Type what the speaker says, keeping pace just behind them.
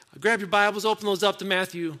Grab your Bibles, open those up to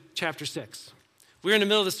Matthew chapter 6. We're in the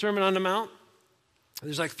middle of the Sermon on the Mount.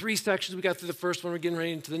 There's like 3 sections. We got through the first one. We're getting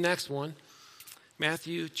ready into the next one.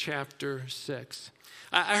 Matthew chapter 6.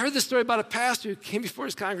 I heard this story about a pastor who came before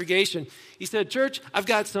his congregation. He said, "Church, I've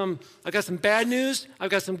got some bad news, I've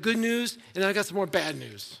got some good news, and then I've got some more bad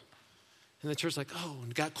news." And the church's like, "Oh,"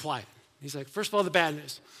 and got quiet. He's like, "First of all, the bad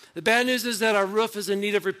news. The bad news is that our roof is in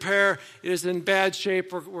need of repair. It is in bad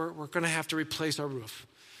shape. We're going to have to replace our roof."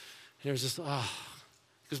 And there's this, He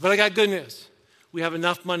goes, "But I got good news. We have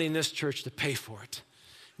enough money in this church to pay for it."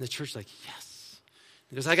 And the church's like, "Yes."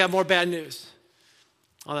 He goes, "I got more bad news.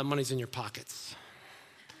 All that money's in your pockets."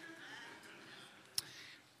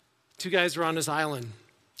 2 guys are on this island,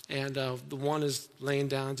 and the one is laying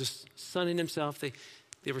down, just sunning himself.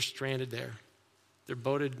 They were stranded there. Their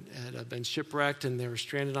boat had been shipwrecked, and they were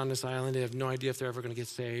stranded on this island. They have no idea if they're ever going to get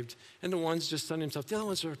saved. And the one's just sunning himself. The other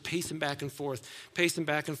ones are pacing back and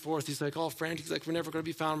forth. He's like all frantic. He's like, "We're never going to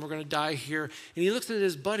be found. We're going to die here." And he looks at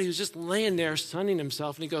his buddy who's just laying there sunning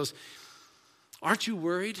himself, and he goes, "Aren't you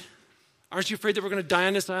worried? Aren't you afraid that we're going to die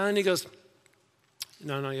on this island?" He goes,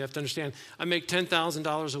 No, you have to understand. I make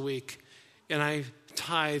 $10,000 a week, and I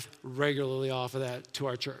tithe regularly off of that to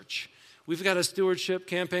our church. We've got a stewardship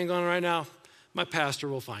campaign going right now. My pastor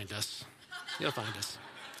will find us. He'll find us.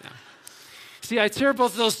 Yeah. See, I share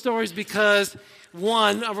both of those stories because,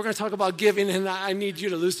 one, we're going to talk about giving, and I need you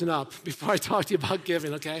to loosen up before I talk to you about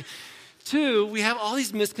giving, okay? 2, we have all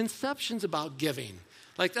these misconceptions about giving.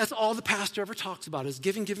 Like, that's all the pastor ever talks about is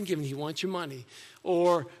giving. He wants your money.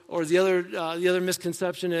 Or the other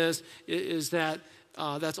misconception is that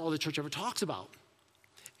that's all the church ever talks about.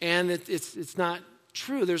 And it's not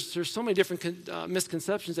true. There's so many different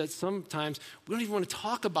misconceptions that sometimes we don't even want to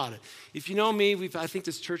talk about it. If you know me, I think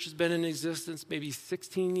this church has been in existence maybe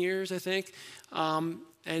 16 years, I think.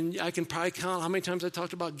 And I can probably count how many times I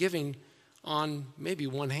talked about giving on maybe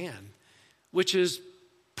one hand, which is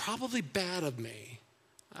probably bad of me.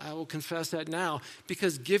 I will confess that now,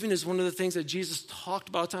 because giving is one of the things that Jesus talked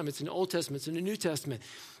about all the time. It's in the Old Testament, it's in the New Testament.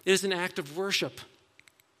 It is an act of worship.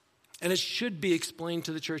 And it should be explained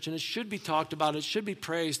to the church, and it should be talked about, it should be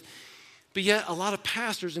praised. But yet, a lot of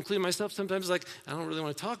pastors, including myself, sometimes like, I don't really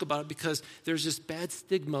want to talk about it because there's this bad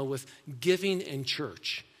stigma with giving and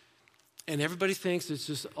church. And everybody thinks it's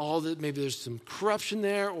just all that, maybe there's some corruption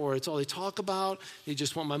there, or it's all they talk about. They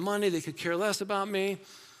just want my money, they could care less about me.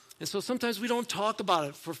 And so sometimes we don't talk about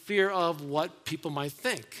it for fear of what people might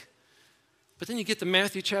think. But then you get to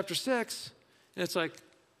Matthew chapter 6, and it's like,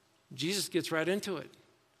 Jesus gets right into it.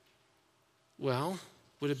 Well,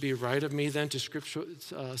 would it be right of me then to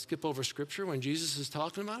skip over Scripture when Jesus is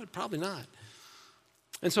talking about it? Probably not.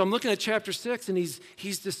 And so I'm looking at chapter 6, and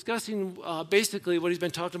he's discussing basically what he's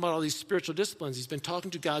been talking about, all these spiritual disciplines. He's been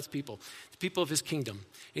talking to God's people, the people of his kingdom.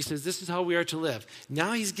 He says, this is how we are to live.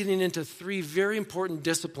 Now he's getting into 3 very important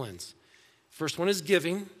disciplines. First one is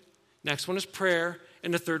giving, next one is prayer,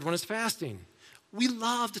 and the third one is fasting. We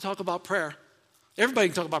love to talk about prayer. Everybody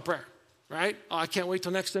can talk about prayer, right? Oh, I can't wait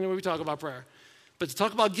till next Sunday when we talk about prayer. But to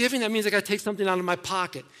talk about giving, that means I got to take something out of my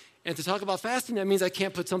pocket. And to talk about fasting, that means I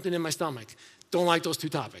can't put something in my stomach. Don't like those 2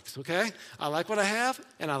 topics, okay? I like what I have,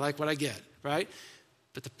 and I like what I get, right?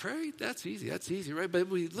 But the prayer, that's easy, right? But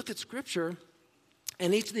we look at Scripture,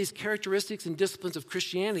 and each of these characteristics and disciplines of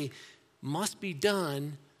Christianity must be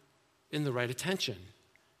done in the right attention.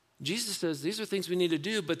 Jesus says these are things we need to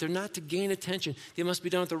do, but they're not to gain attention. They must be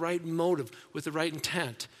done with the right motive, with the right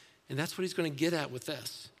intent. And that's what he's going to get at with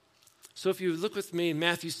this. So if you look with me in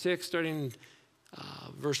Matthew 6, starting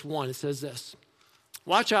verse 1, it says this.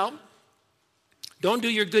 Watch out. Don't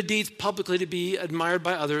do your good deeds publicly to be admired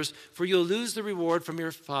by others, for you'll lose the reward from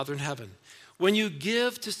your Father in heaven. When you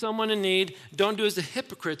give to someone in need, don't do as the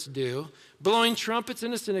hypocrites do, blowing trumpets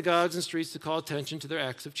in the synagogues and streets to call attention to their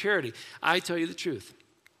acts of charity. I tell you the truth.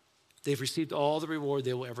 They've received all the reward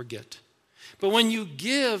they will ever get. But when you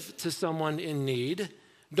give to someone in need,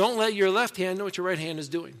 don't let your left hand know what your right hand is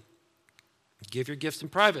doing. Give your gifts in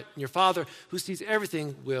private, and your Father, who sees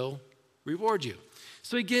everything, will reward you.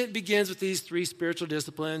 So he begins with these 3 spiritual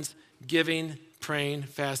disciplines, giving, praying,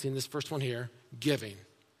 fasting. This first one here, giving.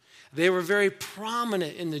 They were very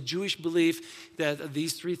prominent in the Jewish belief that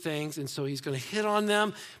these 3 things, and so he's going to hit on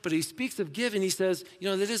them. But he speaks of giving. He says,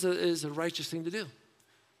 that is a righteous thing to do.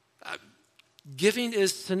 Giving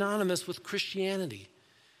is synonymous with Christianity.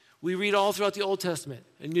 We read all throughout the Old Testament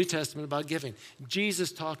and New Testament about giving.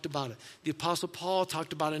 Jesus talked about it. The Apostle Paul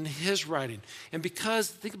talked about it in his writing. And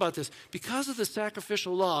think about this, because of the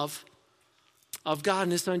sacrificial love of God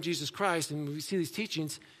and his Son, Jesus Christ, and we see these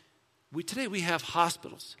teachings, today we have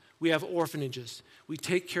hospitals. we have orphanages. We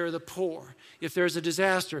take care of the poor. If there's a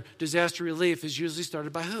disaster, disaster relief is usually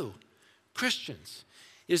started by who? Christians.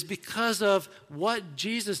 It's because of what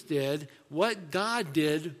Jesus did, what God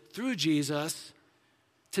did through Jesus.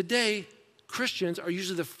 Today, Christians are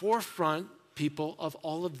usually the forefront people of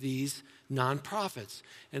all of these nonprofits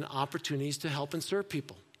and opportunities to help and serve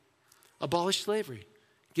people. Abolish slavery.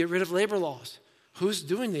 Get rid of labor laws. Who's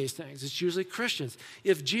doing these things? It's usually Christians.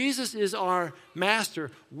 If Jesus is our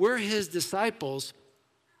master, we're his disciples,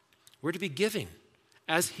 we're to be giving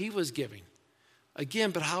as he was giving.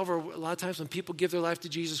 Again, but however, a lot of times when people give their life to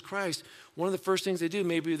Jesus Christ, one of the first things they do,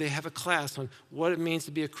 maybe they have a class on what it means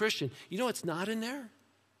to be a Christian. You know what's not in there?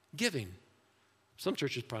 Giving. Some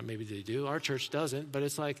churches probably maybe they do. Our church doesn't, but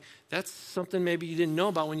it's like that's something maybe you didn't know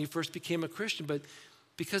about when you first became a Christian, but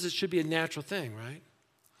because it should be a natural thing, right?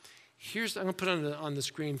 I'm going to put on the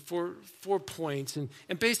screen four points, and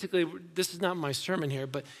basically this is not my sermon here,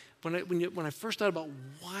 but when I first thought about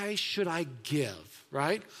why should I give,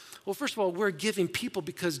 right? Well, first of all, we're giving people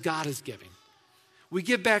because God is giving. We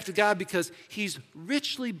give back to God because he's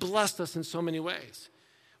richly blessed us in so many ways.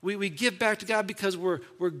 We give back to God because we're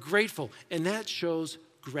grateful, and that shows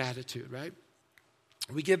gratitude, right?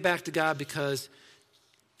 We give back to God because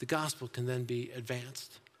the gospel can then be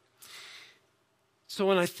advanced. So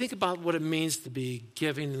when I think about what it means to be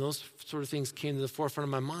giving, and those sort of things came to the forefront of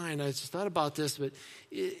my mind, I just thought about this, but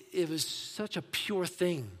it was such a pure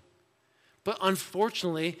thing. But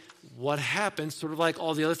unfortunately, what happened, sort of like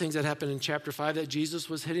all the other things that happened in chapter 5 that Jesus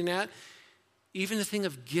was hitting at, even the thing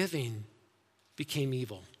of giving became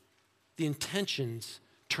evil. The intentions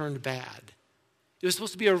turned bad. It was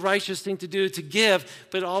supposed to be a righteous thing to do, to give,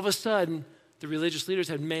 but all of a sudden, the religious leaders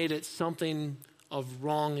had made it something of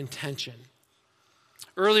wrong intention.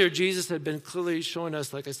 Earlier, Jesus had been clearly showing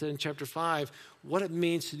us, like I said in chapter 5, what it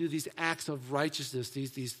means to do these acts of righteousness,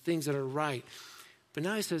 these things that are right. But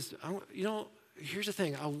now he says, here's the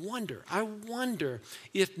thing. I wonder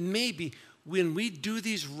if maybe when we do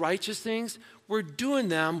these righteous things, we're doing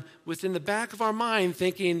them within the back of our mind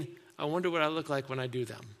thinking, I wonder what I look like when I do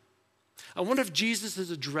them. I wonder if Jesus is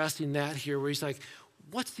addressing that here where he's like,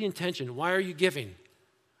 what's the intention? Why are you giving?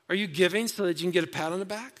 Are you giving so that you can get a pat on the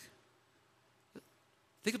back?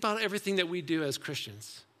 Think about everything that we do as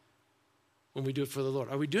Christians when we do it for the Lord.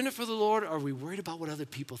 Are we doing it for the Lord, or are we worried about what other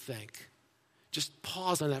people think? Just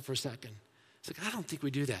pause on that for a second. It's like, I don't think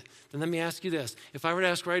we do that. Then let me ask you this. If I were to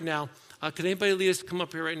ask right now, could anybody come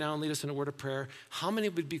up here right now and lead us in a word of prayer? How many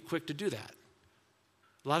would be quick to do that?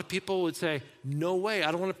 A lot of people would say, no way,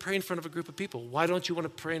 I don't want to pray in front of a group of people. Why don't you want to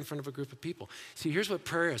pray in front of a group of people? See, here's what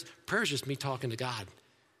prayer is. Prayer is just me talking to God.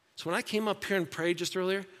 So when I came up here and prayed just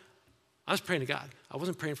earlier, I was praying to God. I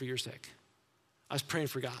wasn't praying for your sake. I was praying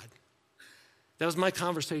for God. That was my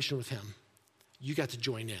conversation with him. You got to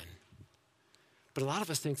join in. But a lot of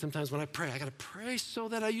us think sometimes when I pray, I got to pray so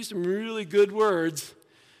that I use some really good words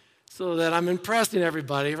so that I'm impressing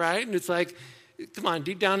everybody, right? And it's like, come on,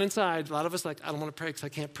 deep down inside, a lot of us like, I don't want to pray because I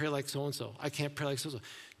can't pray like so-and-so. I can't pray like so-and-so.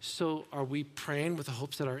 So are we praying with the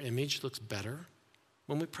hopes that our image looks better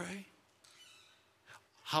when we pray?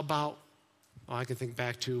 How about, I can think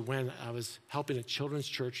back to when I was helping a children's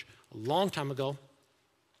church a long time ago.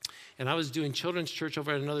 And I was doing children's church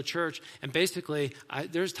over at another church. And basically,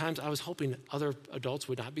 there's times I was hoping other adults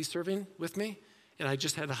would not be serving with me. And I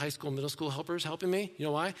just had the high school, middle school helpers helping me. You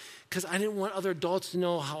know why? Because I didn't want other adults to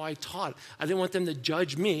know how I taught. I didn't want them to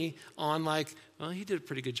judge me on like, well, he did a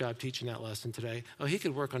pretty good job teaching that lesson today. Oh, he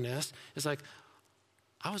could work on this. It's like,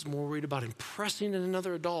 I was more worried about impressing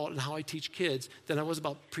another adult and how I teach kids than I was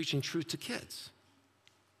about preaching truth to kids.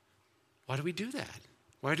 Why do we do that?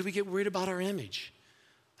 Why do we get worried about our image?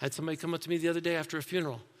 I had somebody come up to me the other day after a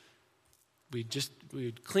funeral. We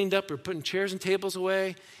cleaned up, we were putting chairs and tables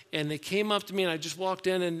away, and they came up to me, and I just walked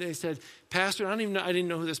in, and they said, Pastor, I didn't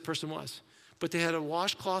know who this person was. But they had a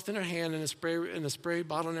washcloth in their hand and a spray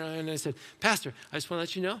bottle in their hand, and they said, Pastor, I just want to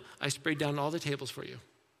let you know, I sprayed down all the tables for you.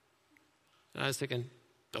 And I was thinking,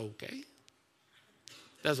 okay.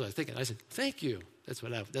 That's what I was thinking. I said, thank you. That's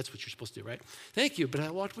what you're supposed to do, right? Thank you. But I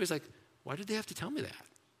walked away, I was like, why did they have to tell me that?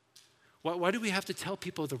 Why do we have to tell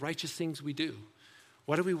people the righteous things we do?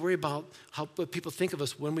 Why do we worry about what people think of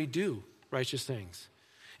us when we do righteous things?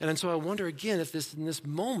 And so I wonder again if in this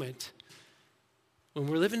moment, when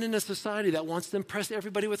we're living in a society that wants to impress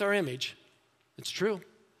everybody with our image, it's true.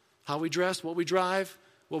 How we dress, what we drive,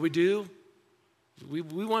 what we do, we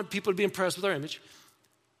want people to be impressed with our image.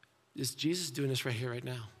 Is Jesus doing this right here, right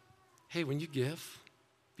now? Hey, when you give,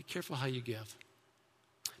 be careful how you give.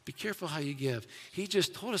 Be careful how you give. He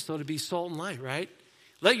just told us, though, to be salt and light, right?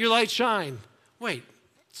 Let your light shine. Wait,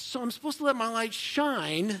 so I'm supposed to let my light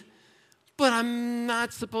shine, but I'm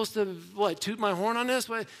not supposed to, toot my horn on this?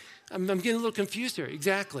 I'm getting a little confused here.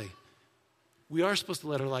 Exactly. We are supposed to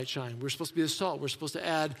let our light shine. We're supposed to be the salt. We're supposed to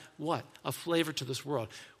add what? A flavor to this world.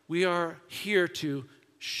 We are here to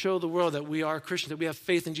show the world that we are Christians, that we have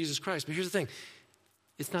faith in Jesus Christ. But here's the thing.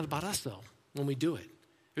 It's not about us, though, when we do it.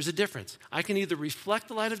 There's a difference. I can either reflect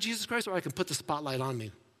the light of Jesus Christ or I can put the spotlight on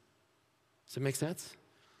me. Does that make sense?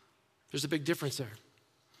 There's a big difference there.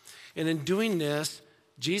 And in doing this,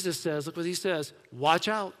 Jesus says, look what he says, watch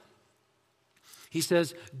out. He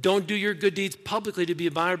says, don't do your good deeds publicly to be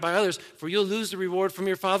admired by others, for you'll lose the reward from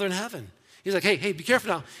your Father in heaven. He's like, hey, be careful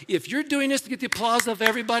now. If you're doing this to get the applause of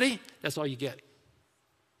everybody, that's all you get.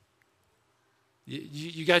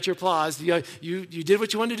 You got your applause. You did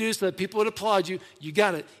what you wanted to do so that people would applaud you. You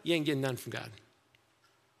got it. You ain't getting none from God.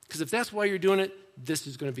 Because if that's why you're doing it, this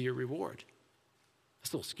is going to be your reward.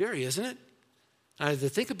 That's a little scary, isn't it? I had to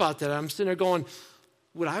think about that. I'm sitting there going,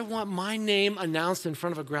 would I want my name announced in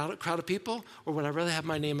front of a crowd of people, or would I rather have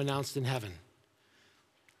my name announced in heaven?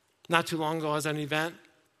 Not too long ago, I was at an event,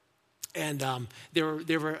 and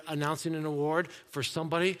they were announcing an award for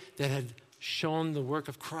somebody that had shown the work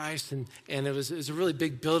of Christ, and it was a really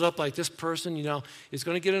big buildup, like this person, is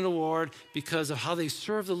going to get an award because of how they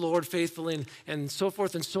serve the Lord faithfully and so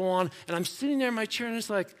forth and so on. And I'm sitting there in my chair, and it's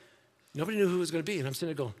like, nobody knew who it was going to be. And I'm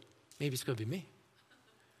sitting there going, maybe it's going to be me.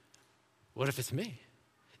 What if it's me?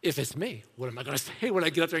 If it's me, what am I going to say when I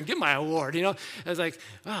get up there and get my award? I was like,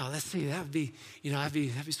 oh, let's see, that'd be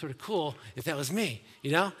sort of cool if that was me,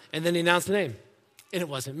 And then he announced the name, and it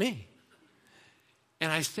wasn't me.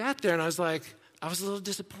 And I sat there and I was a little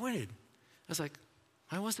disappointed. I was like,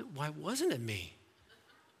 why wasn't it me?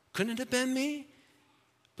 Couldn't it have been me?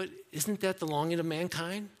 But isn't that the longing of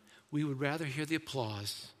mankind? We would rather hear the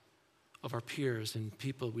applause of our peers and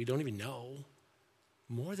people we don't even know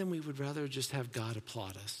more than we would rather just have God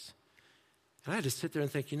applaud us. And I had to sit there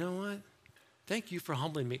and think, you know what? Thank you for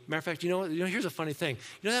humbling me. Matter of fact, here's a funny thing.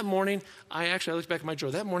 That morning, I looked back at my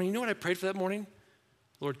drawer. That morning, you know what I prayed for that morning?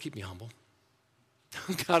 Lord, keep me humble.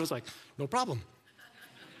 God was like, no problem.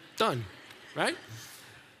 Done, right?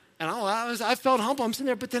 And I felt humble. I'm sitting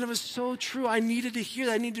there, but then it was so true. I needed to hear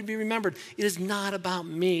that. I needed to be remembered. It is not about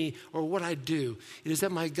me or what I do. It is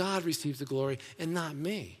that my God receives the glory and not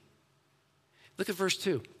me. Look at verse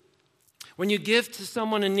 2. When you give to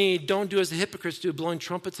someone in need, don't do as the hypocrites do, blowing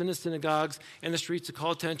trumpets in the synagogues and the streets to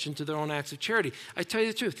call attention to their own acts of charity. I tell you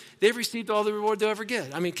the truth, they've received all the reward they'll ever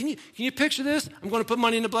get. I mean, can you picture this? I'm going to put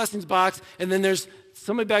money in the blessings box, and then there's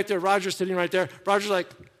somebody back there, Roger, sitting right there. Roger's like,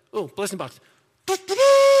 oh, blessing box.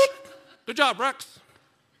 Good job, Rex.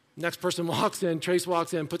 Next person walks in, Trace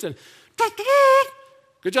walks in, puts in,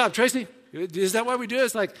 good job, Tracy. Is that why we do it?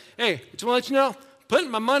 It's like, hey, just want to let you know, putting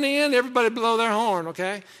my money in, everybody blow their horn,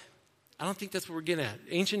 okay? I don't think that's what we're getting at.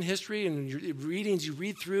 Ancient history and readings you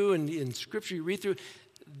read through and in Scripture you read through,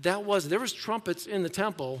 there was trumpets in the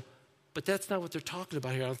temple, but that's not what they're talking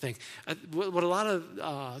about here, I don't think. What a lot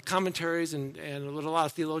of commentaries and what a lot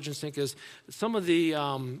of theologians think is some of the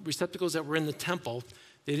receptacles that were in the temple,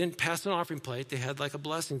 they didn't pass an offering plate. They had like a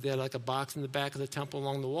blessing. They had like a box in the back of the temple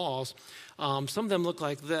along the walls. Some of them look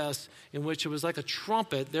like this, in which it was like a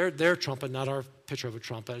trumpet, their trumpet, not our picture of a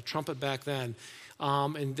trumpet back then,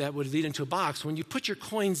 and that would lead into a box. When you put your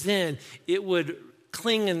coins in, it would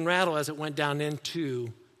cling and rattle as it went down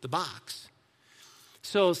into the box.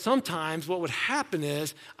 So sometimes what would happen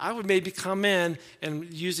is I would maybe come in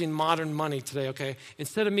and using modern money today, okay?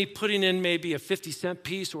 Instead of me putting in maybe a 50-cent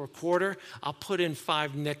piece or a quarter, I'll put in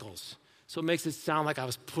 5 nickels. So it makes it sound like I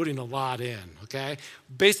was putting a lot in, okay?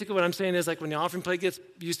 Basically what I'm saying is like when the offering plate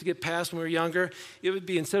used to get passed when we were younger, it would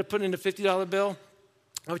be instead of putting in a $50 bill,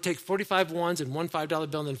 I would take 45 ones and one $5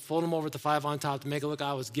 bill and then fold them over with the 5 on top to make it look like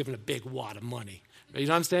I was giving a big wad of money. You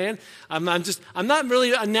know what I'm saying? I'm not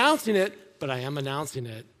really announcing it, but I am announcing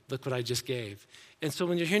it. Look what I just gave. And so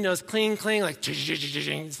when you're hearing those cling, like,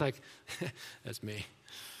 it's like, that's me.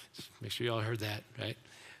 Just make sure you all heard that, right?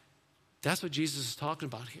 That's what Jesus is talking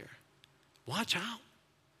about here. Watch out.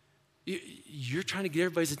 You're trying to get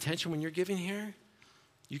everybody's attention when you're giving here.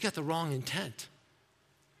 You got the wrong intent.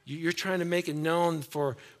 You're trying to make it known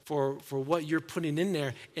for what you're putting in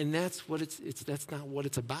there, and that's not what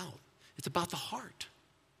it's about. It's about the heart.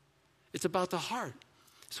 It's about the heart.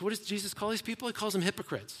 So what does Jesus call these people? He calls them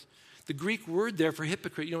hypocrites. The Greek word there for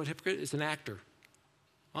hypocrite, you know what hypocrite is? An actor.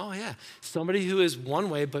 Oh, yeah. Somebody who is one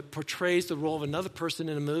way but portrays the role of another person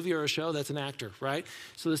in a movie or a show, that's an actor, right?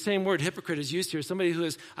 So the same word hypocrite is used here. Somebody who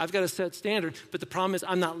is, I've got a set standard, but the problem is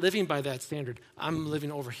I'm not living by that standard. I'm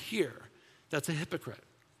living over here. That's a hypocrite.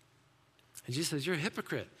 And Jesus says, you're a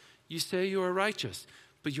hypocrite. You say you are righteous,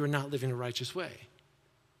 but you're not living a righteous way.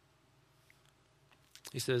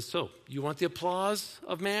 He says, so you want the applause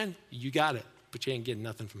of man? You got it, but you ain't getting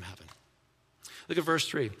nothing from heaven. Look at verse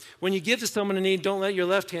 3. When you give to someone in need, don't let your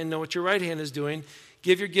left hand know what your right hand is doing.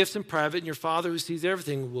 Give your gifts in private, and your Father who sees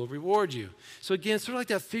everything will reward you. So again, sort of like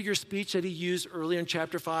that figure speech that he used earlier in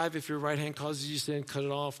chapter 5. If your right hand causes you sin, cut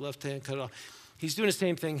it off. Left hand, cut it off. He's doing the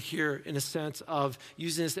same thing here in a sense of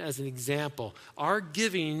using this as an example. Our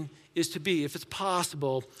giving is to be, if it's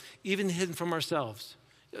possible, even hidden from ourselves.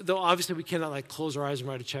 Though obviously we cannot like close our eyes and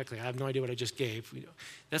write a check. Like, I have no idea what I just gave.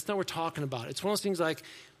 That's not what we're talking about. It's one of those things like,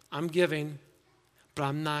 I'm giving, but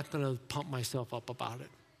I'm not going to pump myself up about it.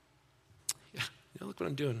 Yeah, look what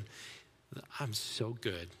I'm doing. I'm so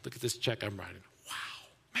good. Look at this check I'm writing. Wow,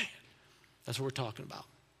 man. That's what we're talking about.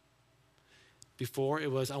 Before it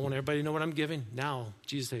was, I want everybody to know what I'm giving. Now,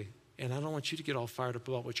 Jesus say, and I don't want you to get all fired up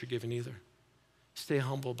about what you're giving either. Stay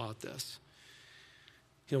humble about this.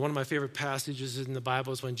 One of my favorite passages in the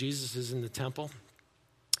Bible is when Jesus is in the temple,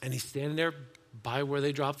 and he's standing there by where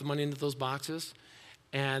they drop the money into those boxes,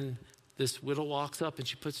 and this widow walks up, and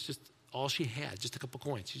she puts just all she had, just a couple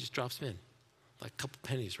coins. She just drops them in, like a couple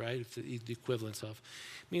pennies, right? It's the equivalence of.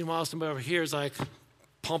 Meanwhile, somebody over here is like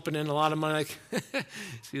pumping in a lot of money, like,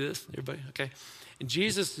 see this, everybody? Okay. And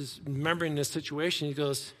Jesus is remembering this situation. He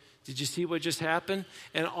goes, did you see what just happened?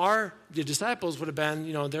 And the disciples would have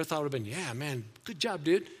been, their thought would have been, yeah, man, good job,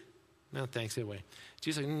 dude. No, thanks, anyway.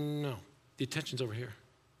 Jesus like, no, the attention's over here.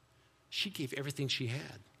 She gave everything she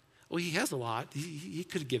had. Oh, he has a lot. He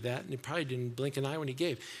could give that, and he probably didn't blink an eye when he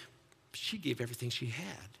gave. But she gave everything she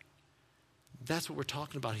had. That's what we're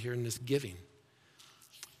talking about here in this giving.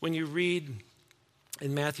 When you read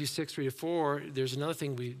in Matthew 6:3-4, there's another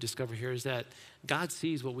thing we discover here is that God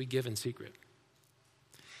sees what we give in secret.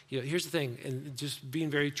 Here's the thing, and just being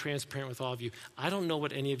very transparent with all of you. I don't know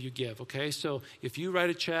what any of you give, okay? So if you write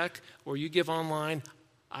a check or you give online,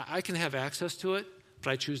 I can have access to it,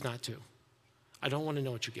 but I choose not to. I don't want to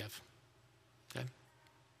know what you give, okay?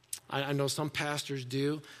 I know some pastors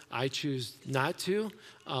do. I choose not to,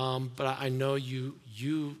 but I know you,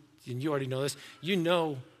 and you already know this,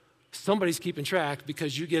 somebody's keeping track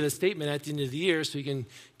because you get a statement at the end of the year so you can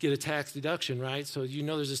get a tax deduction, right? So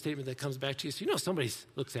there's a statement that comes back to you. So somebody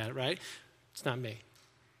looks at it, right? It's not me.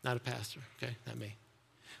 Not a pastor, okay? Not me.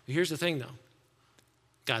 But here's the thing, though.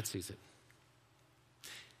 God sees it.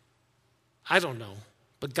 I don't know,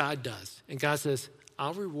 but God does. And God says,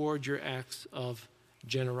 I'll reward your acts of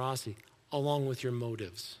generosity along with your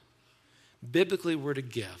motives. Biblically, we're to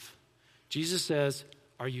give. Jesus says,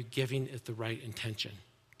 are you giving with the right intention?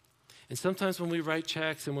 And sometimes when we write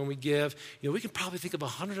checks and when we give, we can probably think of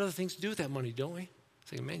 100 other things to do with that money, don't we?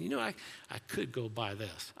 Saying, man, I could go buy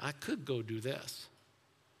this. I could go do this.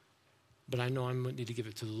 But I know I need to give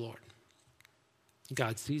it to the Lord.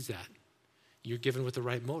 God sees that. You're giving with the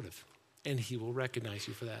right motive, and he will recognize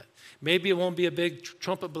you for that. Maybe it won't be a big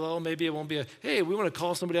trumpet blow. Maybe it won't be hey, we want to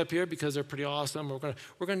call somebody up here because they're pretty awesome. We're going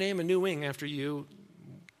to name a new wing after you.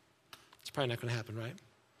 It's probably not going to happen, right?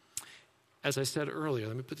 As I said earlier,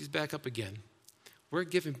 let me put these back up again. We're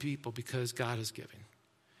giving people because God is giving.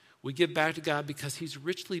 We give back to God because he's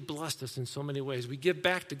richly blessed us in so many ways. We give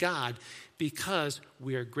back to God because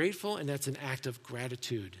we are grateful, and that's an act of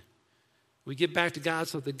gratitude. We give back to God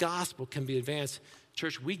so the gospel can be advanced.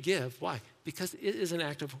 Church, we give. Why? Because it is an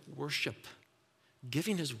act of worship.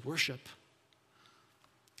 Giving is worship.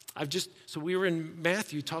 So we were in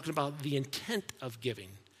Matthew talking about the intent of giving.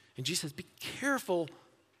 And Jesus says, be careful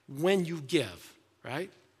when you give,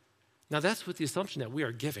 right? Now that's with the assumption that we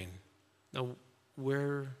are giving. Now,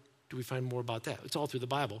 where do we find more about that? It's all through the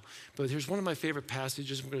Bible. But here's one of my favorite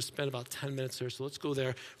passages. We're going to spend about 10 minutes there, so let's go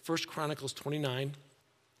there. 1 Chronicles 29.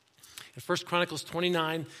 In 1 Chronicles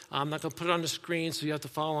 29, I'm not going to put it on the screen, so you have to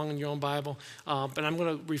follow along in your own Bible. But I'm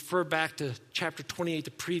going to refer back to chapter 28,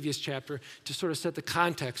 the previous chapter, to sort of set the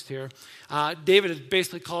context here. David has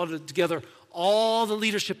basically called together all the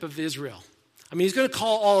leadership of Israel. I mean, he's going to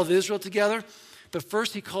call all of Israel together, but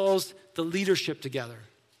first he calls the leadership together.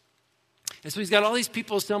 And so he's got all these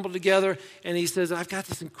people assembled together, and he says, I've got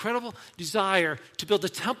this incredible desire to build the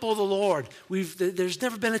temple of the Lord. There's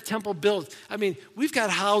never been a temple built. I mean, we've got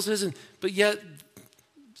houses, but yet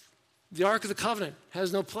the Ark of the Covenant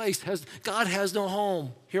has no place. God has no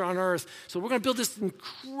home here on earth. So we're going to build this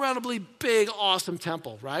incredibly big, awesome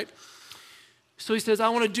temple, right? So he says, I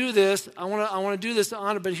want to do this. I want to do this to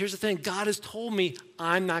honor. But here's the thing. God has told me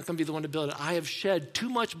I'm not going to be the one to build it. I have shed too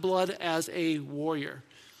much blood as a warrior.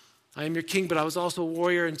 I am your king, but I was also a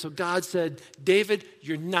warrior. And so God said, David,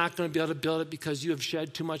 you're not going to be able to build it because you have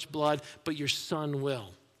shed too much blood, but your son will.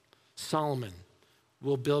 Solomon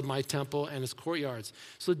will build my temple and its courtyards.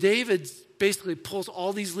 So David's basically pulls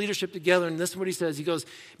all these leadership together, and this is what he says. He goes,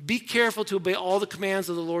 be careful to obey all the commands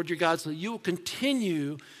of the Lord your God so that you will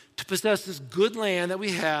continue to possess this good land that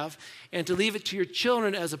we have and to leave it to your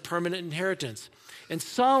children as a permanent inheritance. And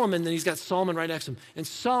Solomon, then he's got Solomon right next to him. And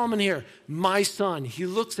Solomon here, my son, he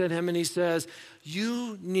looks at him and he says,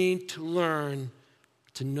 you need to learn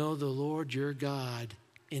to know the Lord your God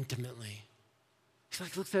intimately. He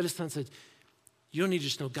looks at his son and says, you don't need to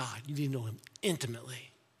just know God. You need to know him intimately.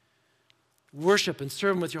 Worship and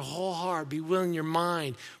serve him with your whole heart. Be willing in your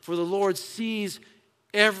mind. For the Lord sees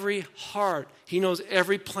every heart. He knows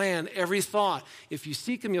every plan, every thought. If you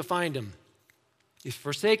seek him, you'll find him. If you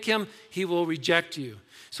forsake him, he will reject you.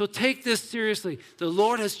 So take this seriously. The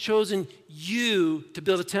Lord has chosen you to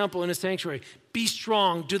build a temple and a sanctuary. Be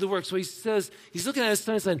strong, do the work. So he says, he's looking at his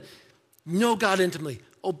son and saying, know God intimately.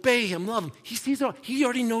 Obey him, love him. He sees it all. He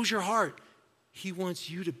already knows your heart. He wants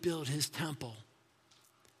you to build his temple.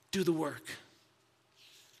 Do the work.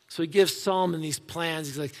 So he gives Solomon these plans.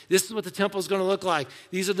 He's like, this is what the temple is going to look like.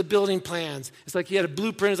 These are the building plans. It's like he had a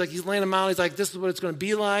blueprint. It's like he's laying them out. He's like, this is what it's going to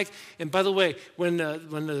be like. And by the way, when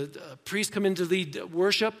the priests come in to lead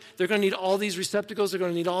worship, they're going to need all these receptacles. They're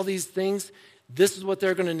going to need all these things. This is what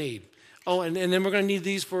they're going to need. Oh, and then we're going to need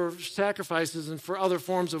these for sacrifices and for other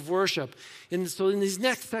forms of worship. And so in these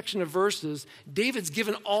next section of verses, David's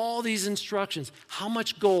given all these instructions. How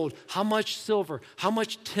much gold, how much silver, how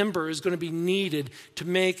much timber is going to be needed to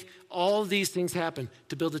make all of these things happen.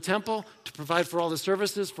 To build a temple, to provide for all the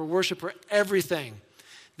services, for worship, for everything.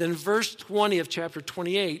 Then verse 20 of chapter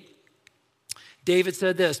 28, David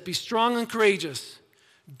said this, be strong and courageous.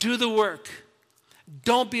 Do the work.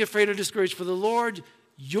 Don't be afraid or discouraged, for the Lord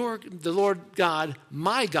God,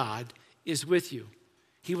 my God, is with you.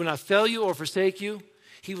 He will not fail you or forsake you.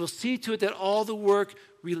 He will see to it that all the work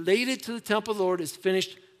related to the temple of the Lord is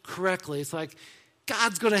finished correctly. It's like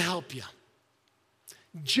God's going to help you.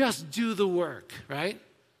 Just do the work, right?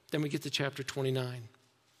 Then we get to chapter 29,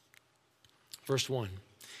 verse 1.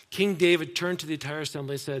 King David turned to the entire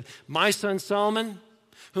assembly and said, my son Solomon,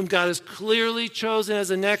 whom God has clearly chosen as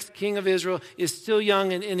the next king of Israel, is still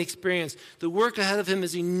young and inexperienced. The work ahead of him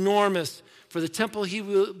is enormous, for the temple he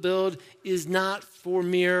will build is not for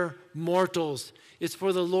mere mortals. It's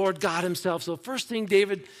for the Lord God himself. So first thing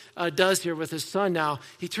David does here with his son now,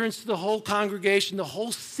 he turns to the whole congregation, the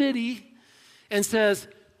whole city, and says,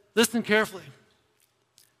 listen carefully.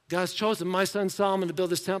 God's chosen my son Solomon to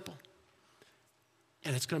build this temple.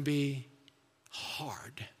 And it's going to be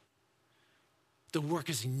hard. The work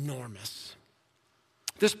is enormous.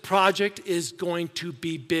 This project is going to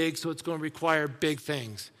be big, so it's going to require big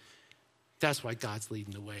things. That's why God's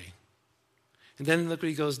leading the way. And then look what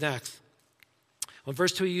he goes next. Well,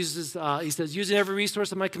 verse 2, he says, using every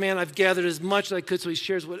resource at my command, I've gathered as much as I could. So he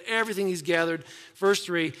shares everything he's gathered. Verse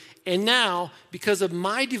 3, and now, because of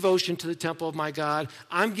my devotion to the temple of my God,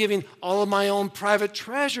 I'm giving all of my own private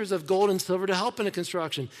treasures of gold and silver to help in the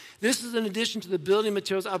construction. This is in addition to the building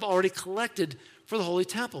materials I've already collected for the holy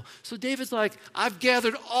temple. So David's like, I've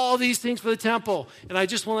gathered all these things for the temple, and I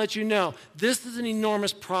just want to let you know, this is an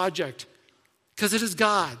enormous project because it is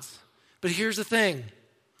God's. But here's the thing.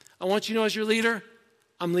 I want you to know as your leader,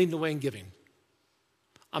 I'm leading the way in giving.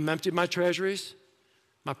 I'm emptying my treasuries,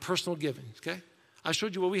 my personal giving, okay? I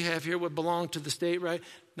showed you what we have here, what belonged to the state, right?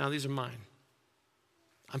 Now these are mine.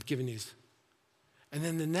 I'm giving these. And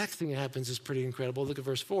then the next thing that happens is pretty incredible. Look at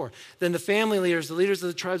verse 4. Then the family leaders, the leaders of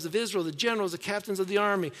the tribes of Israel, the generals, the captains of the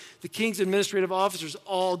army, the king's administrative officers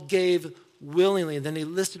all gave willingly. And then they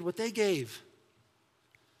listed what they gave.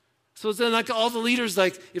 So then like all the leaders,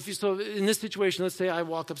 like so in this situation, let's say I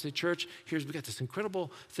walk up and say, church, we got this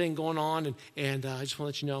incredible thing going on, and I just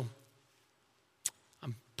want to let you know,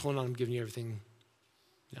 I'm pulling on, I'm giving you everything.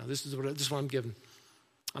 This is what I'm giving.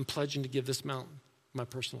 I'm pledging to give this amount, my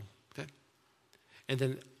personal, okay? And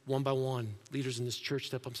then one by one, leaders in this church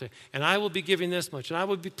step up and say, and I will be giving this much, and I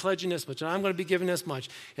will be pledging this much, and I'm going to be giving this much.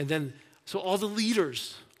 And then, so all the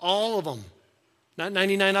leaders, all of them, not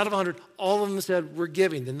 99 out of 100, all of them said, we're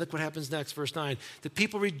giving. Then look what happens next, verse 9. The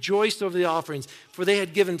people rejoiced over the offerings, for they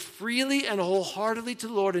had given freely and wholeheartedly to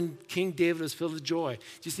the Lord, and King David was filled with joy.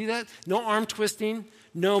 Do you see that? No arm twisting,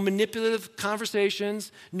 no manipulative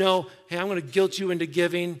conversations, no, hey, I'm going to guilt you into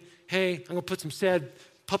giving. Hey, I'm going to put some sad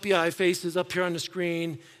puppy eye faces up here on the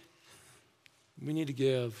screen. We need to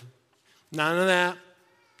give. None of that.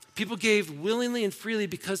 People gave willingly and freely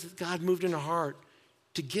because God moved in their heart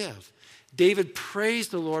to give. David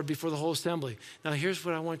praised the Lord before the whole assembly. Now, here's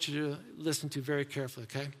what I want you to listen to very carefully,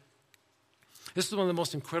 okay? This is one of the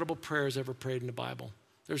most incredible prayers ever prayed in the Bible.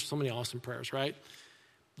 There's so many awesome prayers, right?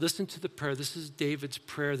 Listen to the prayer. This is David's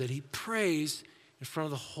prayer that he prays in front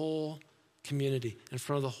of the whole community, in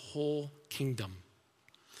front of the whole kingdom.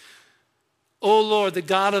 O Lord, the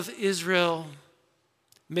God of Israel,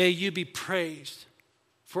 may you be praised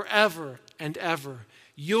forever and ever.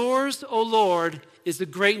 Yours, O Lord, is the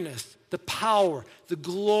greatness, the power, the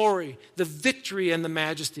glory, the victory, and the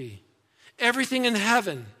majesty. Everything in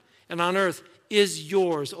heaven and on earth is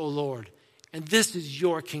yours, O Lord, and this is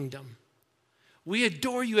your kingdom. We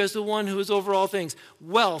adore you as the one who is over all things.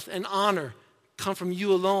 Wealth and honor come from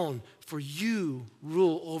you alone, for you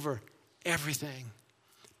rule over everything.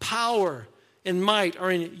 Power and might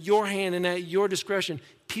are in your hand, and at your discretion,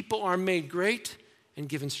 people are made great and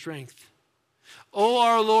given strength. O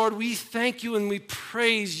our Lord, we thank you and we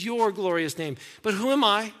praise your glorious name. But who am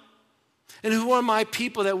I? And who are my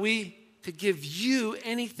people that we could give you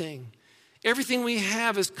anything? Everything we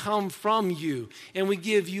have has come from you, and we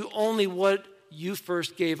give you only what you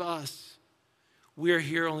first gave us. We are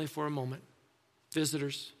here only for a moment.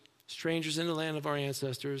 Visitors, strangers in the land of our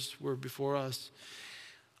ancestors were before us.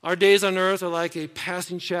 Our days on earth are like a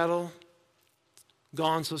passing shadow,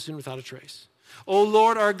 gone so soon without a trace. O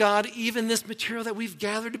Lord our God, even this material that we've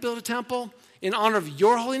gathered to build a temple in honor of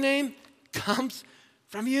your holy name comes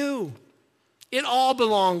from you. It all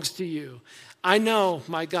belongs to you. I know,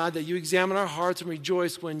 my God, that you examine our hearts and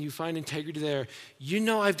rejoice when you find integrity there. You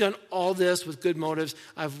know I've done all this with good motives.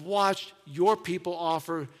 I've watched your people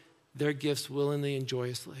offer their gifts willingly and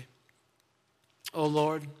joyously. O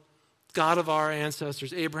Lord, God of our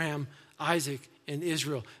ancestors, Abraham, Isaac, and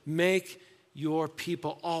Israel, make your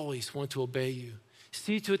people always want to obey you.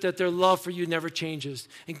 See to it that their love for you never changes.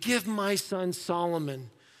 And give my son Solomon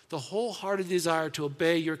the wholehearted desire to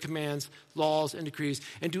obey your commands, laws, and decrees,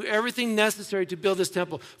 and do everything necessary to build this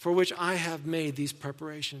temple for which I have made these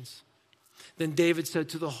preparations. Then David said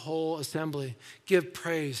to the whole assembly, give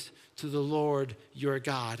praise to the Lord your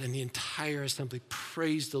God. And the entire assembly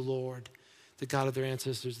praised the Lord, the God of their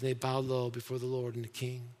ancestors, and they bowed low before the Lord and the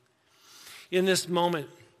King. In this moment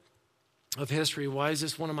of history, why is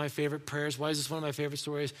this one of my favorite prayers? Why is this one of my favorite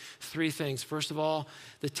stories? Three things. First of all,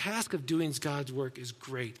 the task of doing God's work is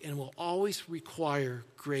great and will always require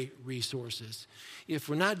great resources. If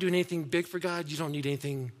we're not doing anything big for God, you don't need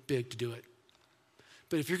anything big to do it.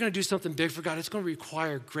 But if you're going to do something big for God, it's going to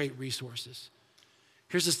require great resources.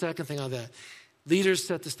 Here's the second thing on that. Leaders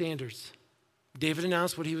set the standards. David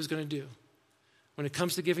announced what he was going to do. When it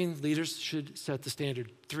comes to giving, leaders should set the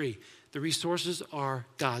standard. 3, the resources are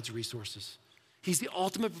God's resources. He's the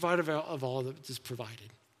ultimate provider of all that is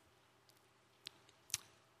provided.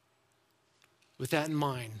 With that in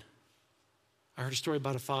mind, I heard a story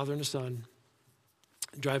about a father and a son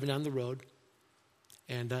driving down the road.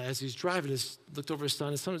 And as he's driving, he looked over his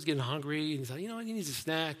son. His son was getting hungry, and he thought, you know what, he needs a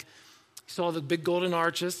snack. He saw the big golden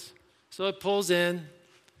arches. So it pulls in,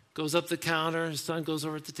 goes up the counter. His son goes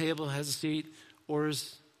over at the table, has a seat,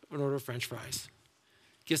 orders an order of French fries.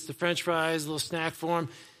 Gets the French fries, a little snack for him,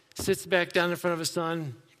 sits back down in front of his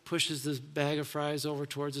son, pushes this bag of fries over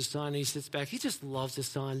towards his son. He sits back. He just loves his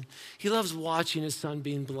son. He loves watching his son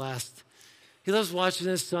being blessed. He loves watching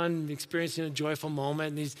his son experiencing a joyful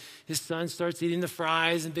moment. And his son starts eating the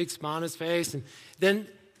fries and big smile on his face. And then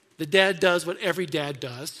the dad does what every dad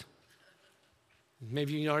does.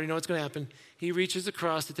 Maybe you already know what's going to happen. He reaches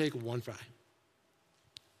across to take one fry.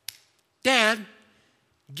 Dad,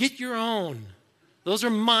 get your own. Those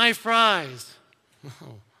are my fries.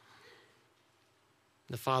 Oh.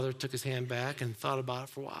 The father took his hand back and thought about it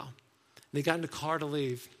for a while. They got in the car to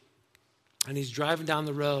leave. And he's driving down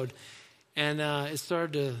the road. And it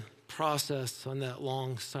started to process on that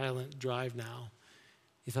long, silent drive now.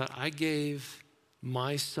 He thought, I gave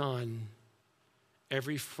my son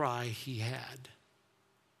every fry he had.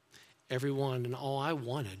 Every one. And all I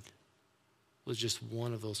wanted was just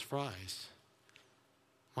one of those fries.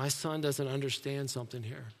 My son doesn't understand something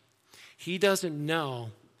here. He doesn't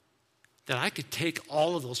know that I could take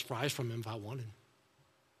all of those fries from him if I wanted,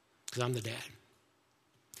 because I'm the dad.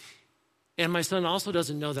 And my son also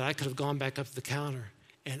doesn't know that I could have gone back up to the counter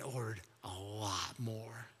and ordered a lot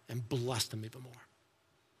more and blessed him even more.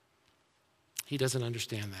 He doesn't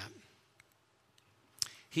understand that.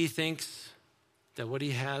 He thinks that what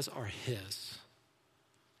he has are his.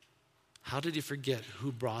 How did he forget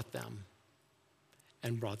who brought them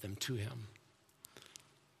and brought them to him?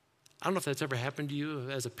 I don't know if that's ever happened to you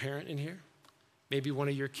as a parent in here. Maybe one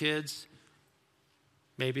of your kids,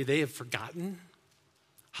 maybe they have forgotten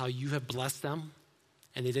how you have blessed them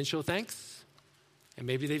and they didn't show thanks. And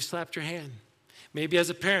maybe they've slapped your hand. Maybe as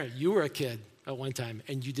a parent, you were a kid at one time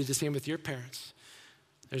and you did the same with your parents.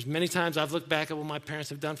 There's many times I've looked back at what my parents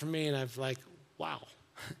have done for me and I've like, wow,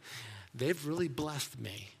 they've really blessed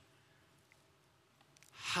me.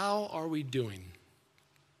 how are we doing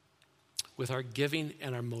with our giving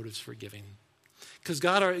and our motives for giving? Because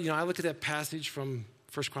God, I look at that passage from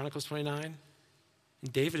 1 Chronicles 29,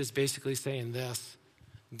 and David is basically saying this: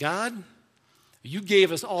 God, you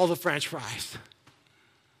gave us all the French fries.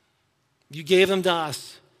 You gave them to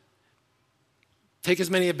us. Take as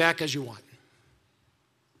many back as you want.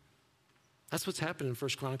 That's what's happened in 1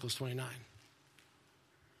 Chronicles 29.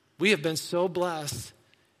 We have been so blessed,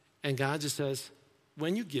 and God just says,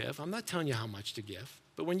 when you give, I'm not telling you how much to give,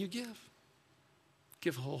 but when you give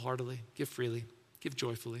wholeheartedly, give freely, give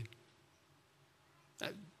joyfully.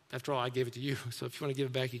 After all, I gave it to you, so if you want to give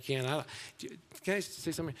it back, you can. Can I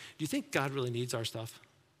say something? Do you think God really needs our stuff?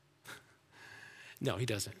 No, he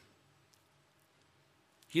doesn't.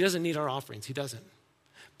 He doesn't need our offerings. He doesn't.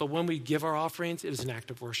 But when we give our offerings, it is an act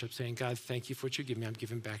of worship, saying, God, thank you for what you give me. I'm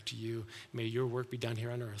giving back to you. May your work be done here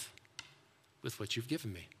on earth with what you've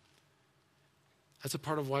given me. That's a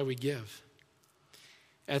part of why we give.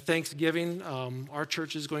 At Thanksgiving, our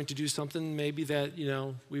church is going to do something maybe that,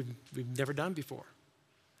 we've never done before.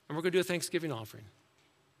 And we're going to do a Thanksgiving offering.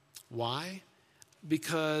 Why?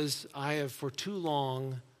 Because I have for too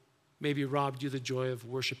long maybe robbed you the joy of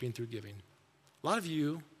worshiping through giving. A lot of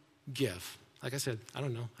you give. Like I said, I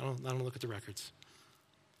don't know. I don't look at the records.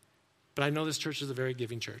 But I know this church is a very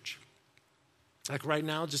giving church. Like right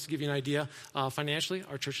now, just to give you an idea, financially,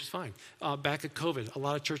 our church is fine. Back at COVID, a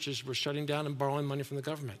lot of churches were shutting down and borrowing money from the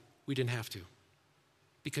government. We didn't have to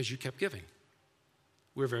because you kept giving.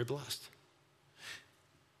 We're very blessed.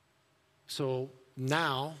 So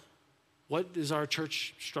now, what is our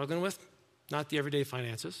church struggling with? Not the everyday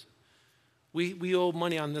finances. We owe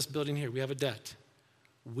money on this building here. We have a debt.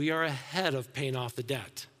 We are ahead of paying off the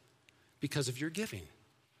debt because of your giving.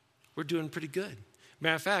 We're doing pretty good.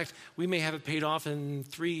 Matter of fact, we may have it paid off in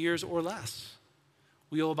 3 years or less.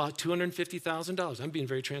 We owe about $250,000. I'm being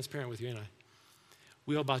very transparent with you, ain't I?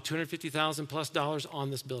 We owe about $250,000 plus on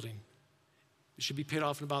this building. It should be paid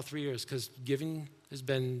off in about 3 years because giving has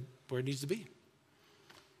been where it needs to be.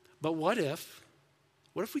 But what if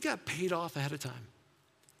we got paid off ahead of time?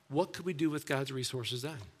 What could we do with God's resources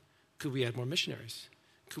then? Could we add more missionaries?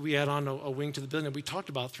 Could we add on a wing to the building that we talked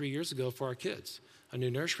about 3 years ago for our kids? A new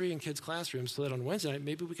nursery and kids' classrooms so that on Wednesday night,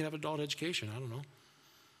 maybe we could have adult education. I don't know.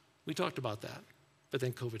 We talked about that, but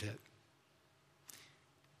then COVID hit.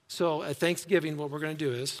 So at Thanksgiving, what we're going to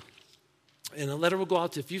do is, and a letter will go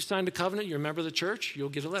out to, if you've signed a covenant, you're a member of the church, you'll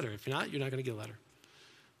get a letter. If you're not, you're not going to get a letter.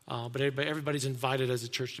 But everybody's invited as a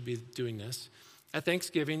church to be doing this. At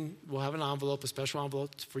Thanksgiving, we'll have an envelope, a special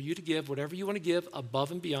envelope, for you to give whatever you want to give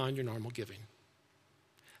above and beyond your normal giving.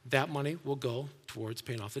 That money will go towards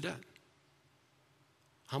paying off the debt.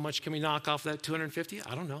 How much can we knock off that $250?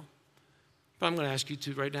 I don't know. But I'm going to ask you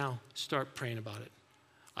to right now start praying about it.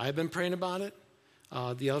 I've been praying about it.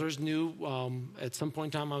 The elders knew at some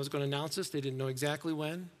point in time I was going to announce this. They didn't know exactly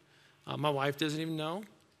when. My wife doesn't even know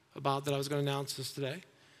about that I was going to announce this today.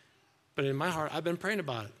 But in my heart, I've been praying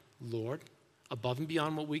about it. Lord, above and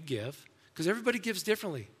beyond what we give, because everybody gives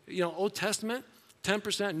differently. Old Testament,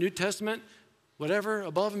 10%, New Testament, whatever,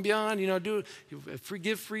 above and beyond,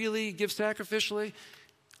 give freely, give sacrificially.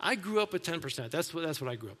 I grew up with 10%. That's what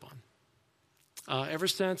I grew up on. Ever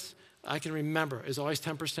since I can remember, it's always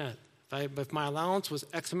 10%. If my allowance was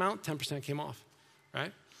X amount, 10% came off,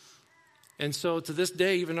 right? And so to this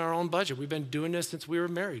day, even our own budget, we've been doing this since we were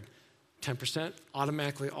married. 10%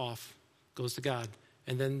 automatically off goes to God.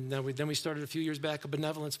 And then we started a few years back a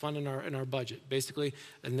benevolence fund in our budget, basically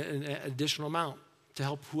an additional amount to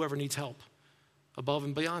help whoever needs help above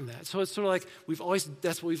and beyond that. So it's sort of like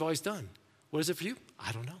that's what we've always done. What is it for you?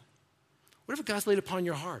 I don't know. Whatever God's laid upon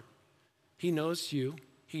your heart. He knows you.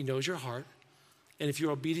 He knows your heart. And if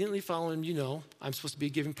you're obediently following him, I'm supposed to be a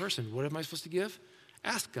giving person. What am I supposed to give?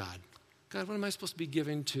 Ask God. God, what am I supposed to be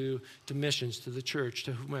giving to missions, to the church,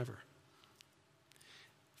 to whomever?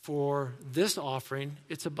 For this offering,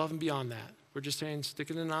 it's above and beyond that. We're just saying stick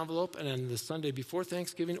it in an envelope, and then the Sunday before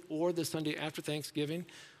Thanksgiving or the Sunday after Thanksgiving,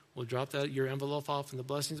 we'll drop your envelope off in the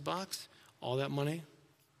blessings box, all that money.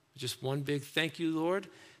 Just one big thank you, Lord.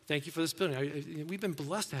 Thank you for this building. We've been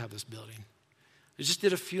blessed to have this building. I just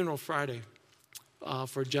did a funeral Friday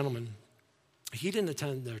for a gentleman. He didn't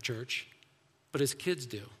attend their church, but his kids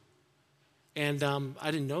do. And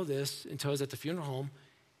I didn't know this until I was at the funeral home.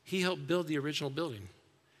 He helped build the original building.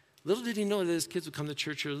 Little did he know that his kids would come to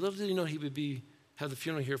church here. Little did he know he would have the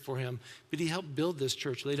funeral here for him. But he helped build this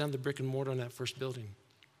church, lay down the brick and mortar on that first building.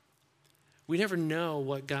 We never know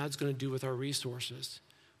what God's going to do with our resources.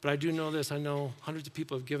 But I do know this. I know hundreds of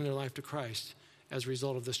people have given their life to Christ as a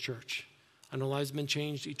result of this church. I know lives have been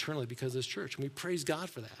changed eternally because of this church, and we praise God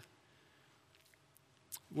for that.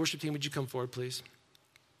 Worship team, would you come forward, please?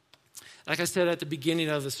 Like I said at the beginning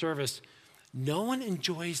of the service, no one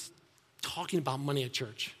enjoys talking about money at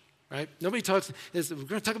church, right? Nobody talks, we're going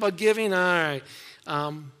to talk about giving, all right.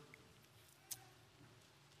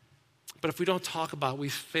 But if we don't talk about, we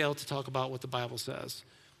fail to talk about what the Bible says.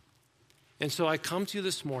 And so I come to you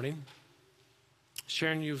this morning,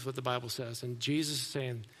 sharing you with what the Bible says. And Jesus is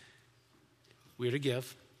saying, we're to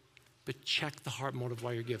give, but check the heart motive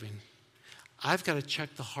while you're giving. I've got to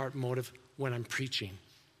check the heart motive when I'm preaching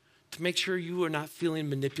to make sure you are not feeling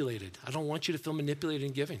manipulated. I don't want you to feel manipulated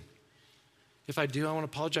in giving. If I do, I want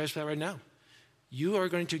to apologize for that right now. You are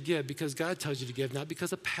going to give because God tells you to give, not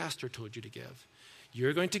because a pastor told you to give.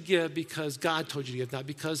 You're going to give because God told you to give, not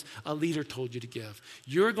because a leader told you to give.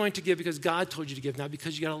 You're going to give because God told you to give, not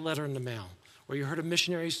because you got a letter in the mail, or you heard a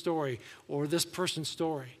missionary story, or this person's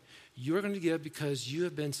story. You're going to give because you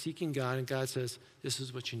have been seeking God, and God says, this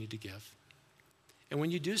is what you need to give. And when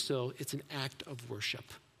you do so, it's an act of worship,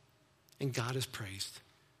 and God is praised.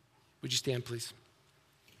 Would you stand, please?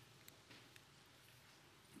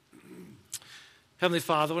 Heavenly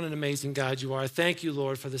Father, what an amazing God you are. I thank you,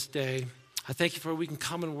 Lord, for this day. I thank you for we can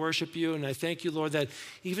come and worship you, and I thank you, Lord, that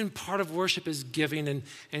even part of worship is giving.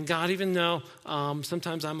 And God, even though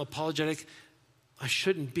sometimes I'm apologetic, I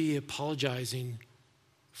shouldn't be apologizing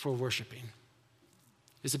for worshiping.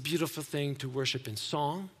 It's a beautiful thing to worship in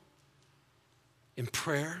song, in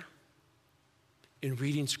prayer, in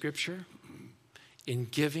reading Scripture, in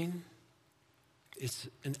giving. It's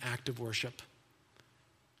an act of worship.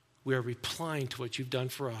 We are replying to what you've done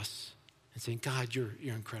for us and saying, God, you're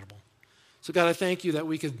incredible. So God, I thank you that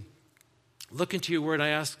we could look into your word. I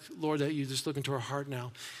ask, Lord, that you just look into our heart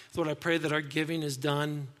now. Lord, I pray that our giving is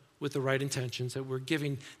done with the right intentions, that we're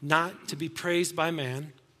giving not to be praised by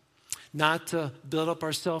man, not to build up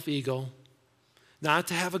our self-ego, not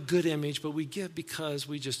to have a good image, but we give because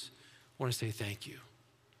we just want to say thank you.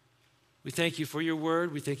 We thank you for your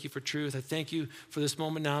word. We thank you for truth. I thank you for this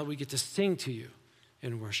moment now that we get to sing to you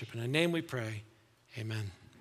in worship. In thy name we pray, amen.